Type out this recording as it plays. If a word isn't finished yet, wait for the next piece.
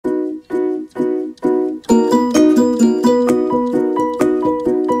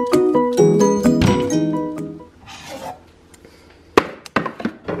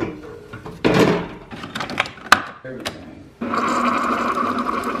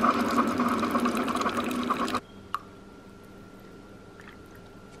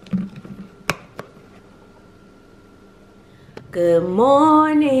Good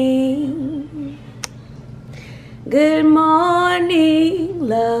morning. Good morning,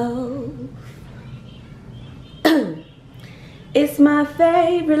 love. It's my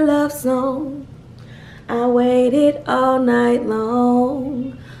favorite love song. I waited all night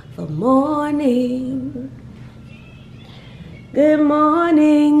long for morning. Good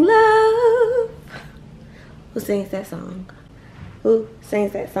morning, love. Who sings that song? Who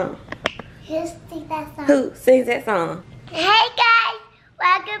sings that song? Who sings that song? Who sings that song? Hey guys,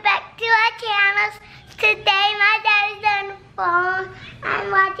 welcome back to our channel. Today my daddy's on the phone.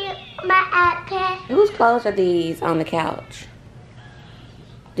 I'm watching my iPad. Whose clothes are these on the couch?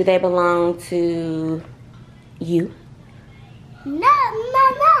 Do they belong to you? No,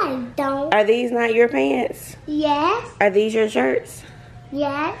 don't. Are these not your pants? Yes, Are these your shirts?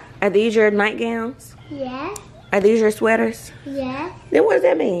 yes, Are these your nightgowns? yes, Are these your sweaters? yes. Then what does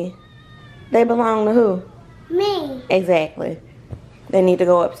that mean? They belong to who? Me. Exactly. They need to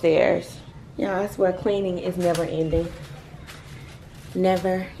go upstairs. Y'all, I swear cleaning is never ending.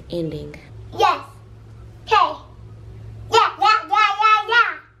 Never ending. Yes. Okay. Yeah.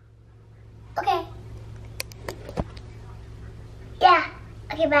 Okay. Yeah.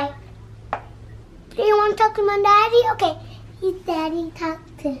 Okay, bye. Do you want to talk to my daddy? Okay. His daddy talk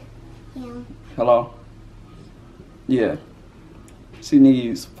to him. Hello? Yeah. She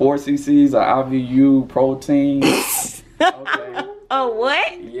needs 4 cc's of IVU protein. Okay. Oh,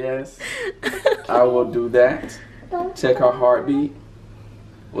 what? Yes. I will do that. Check her heartbeat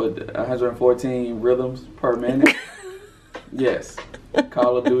with 114 rhythms per minute. Yes.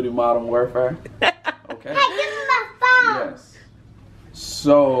 Call of Duty Modern Warfare. Okay. Hey, give me my phone. Yes.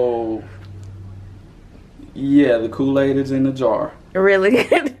 So, yeah, the Kool-Aid is in the jar. Really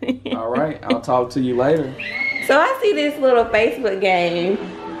good. All right. I'll talk to you later. So I see this little Facebook game,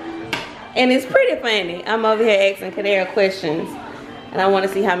 and it's pretty funny. I'm over here asking Kadera questions, and I want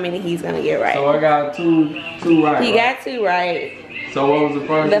to see how many he's gonna get right. So I got two right. He got 2 right. So what was the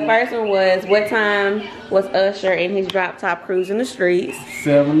first The one? first one was, what time was Usher in his drop top cruising the streets?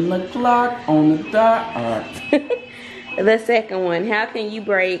 7 o'clock on the dot. All right. The second one, how can you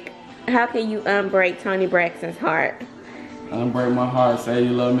unbreak Toni Braxton's heart? Unbreak my heart, say you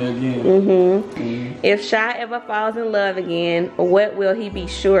love me again. If Shy ever falls in love again, what will he be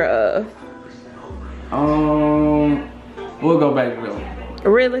sure of? We'll go back though.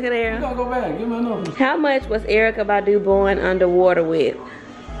 Really, We're Kadera? gonna go back. Give me another. How much was Erykah Badu born underwater with?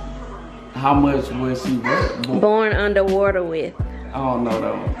 How much was she Born underwater with? I don't know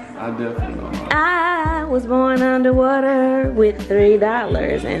that one. I definitely don't know. I was born underwater with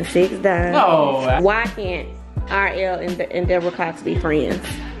 $3 and 6 dimes. No. Why can't RL and Deborah Cox be friends?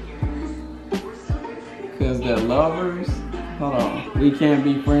 Because they're lovers. Hold on. We can't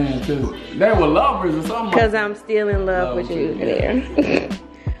be friends too. They were lovers or something. Because I'm still in love with you, there.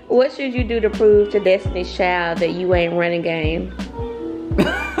 What should you do to prove to Destiny's Child that you ain't running game?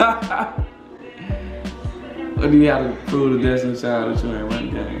 What do you have to prove to Destiny's Child that you ain't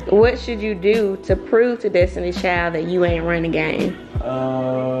running game? What should you do to prove to Destiny's Child that you ain't running game?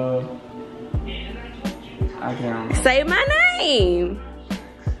 I can't remember. Say my name.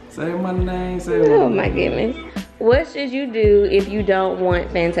 Say my name. Oh my goodness. What should you do if you don't want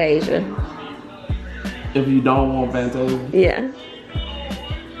Fantasia? If you don't want Fantasia, Yeah.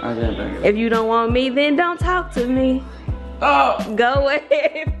 I can't think of it. If you don't want me, then don't talk to me. Oh! Go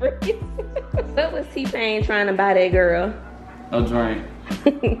ahead, freeze. What was T-Pain trying to buy that girl? A drink.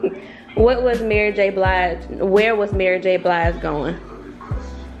 What was Mary J. Blige? Where was Mary J. Blige going?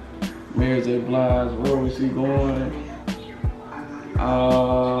 Mary J. Blige, where was she going?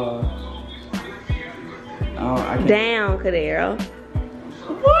 I can't. Down, Kadera.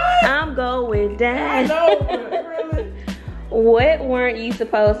 What? I'm going down. No, really? What weren't you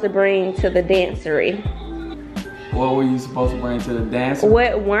supposed to bring to the dancery? What were you supposed to bring to the dance?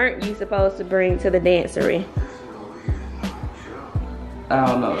 What weren't you supposed to bring to the dancery? I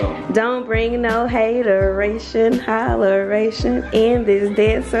don't know. Don't bring no hateration, holleration in this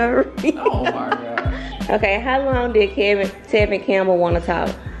dancery. Oh my God. Okay, how long did Tevin Campbell want to talk?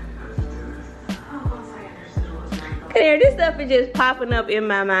 There, this stuff is just popping up in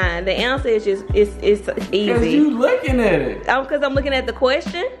my mind. The answer is just, it's Cause easy. you looking at it. Because I'm looking at the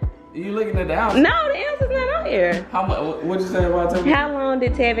question? You looking at the answer. No, the answer's not on here. How much? What'd you say about Tevin? How long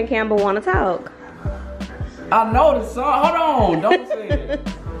did Tevin Campbell want to talk? I know the song. Hold on, don't say it.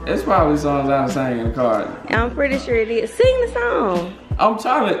 It's probably songs I sang in the car. I'm pretty sure it is. Sing the song. I'm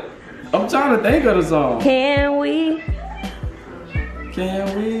trying to think of the song. Can we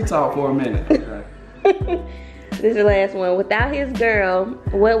talk for a minute? Okay. This is the last one. Without his girl,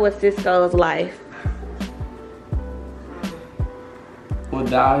 what was Cisco's life?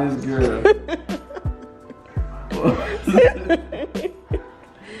 without his girl.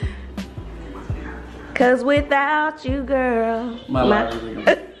 Cause without you, girl, my life is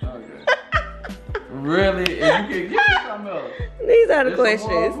okay. Really? If you can give me something else. These are the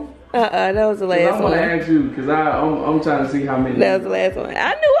questions. That was the last one. I want to ask you because I'm trying to see how many. That was the last one.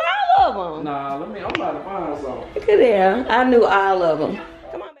 I knew all of them. Nah, I'm about to find some. Look at there. I knew all of them.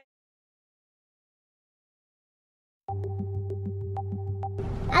 Come on, baby.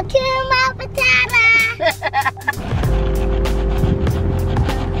 I killed my potato.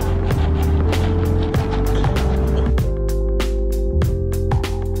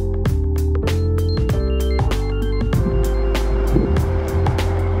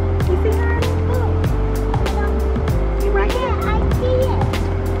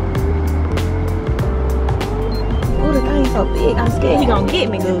 So big, I'm scared he gonna get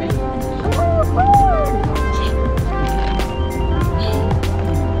me, dude.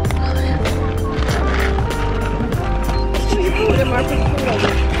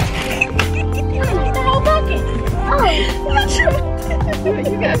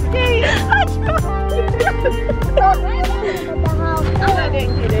 You got scared. I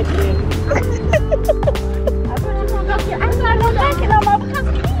didn't get that shit. I'm not going back in no more because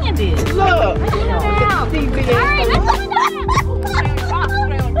candy. Look.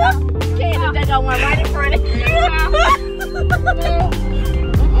 Candy, they got one right in front of you.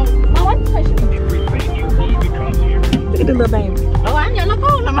 Look at the little baby. Oh, I ain't got no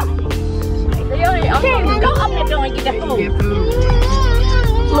food no more. Candy, go up there door and get that food.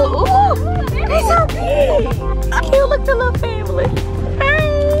 Look, ooh, they so big. Cute, look the little family. Hey.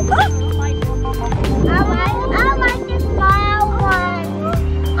 I like the small one.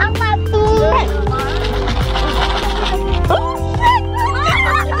 I like food.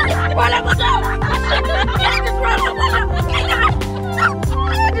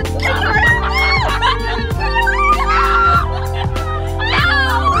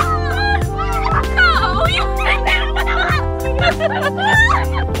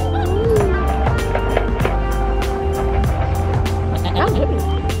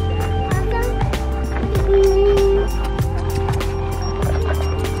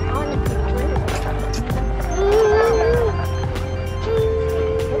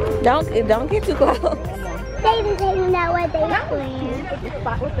 Don't get too close. They didn't know what they were.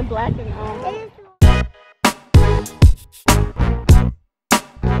 Spot with the black and